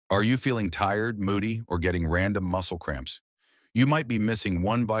Are you feeling tired, moody, or getting random muscle cramps? You might be missing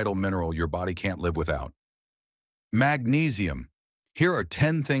one vital mineral your body can't live without. Magnesium. Here are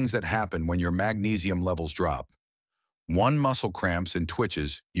 10 things that happen when your magnesium levels drop. 1. Muscle cramps and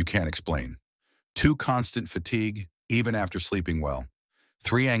twitches you can't explain. 2. Constant fatigue, even after sleeping well.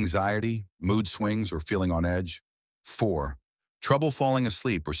 3. Anxiety, mood swings, or feeling on edge. 4. Trouble falling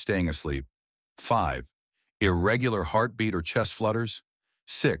asleep or staying asleep. 5. Irregular heartbeat or chest flutters.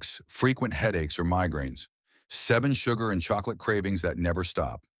 6. Frequent headaches or migraines. 7. Sugar and chocolate cravings that never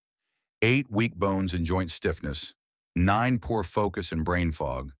stop. 8. Weak bones and joint stiffness. 9. Poor focus and brain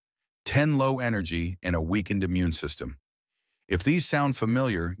fog. 10. Low energy and a weakened immune system. If these sound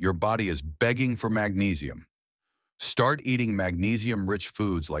familiar, your body is begging for magnesium. Start eating magnesium-rich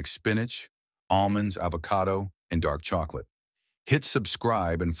foods like spinach, almonds, avocado, and dark chocolate. Hit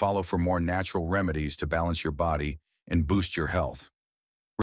subscribe and follow for more natural remedies to balance your body and boost your health.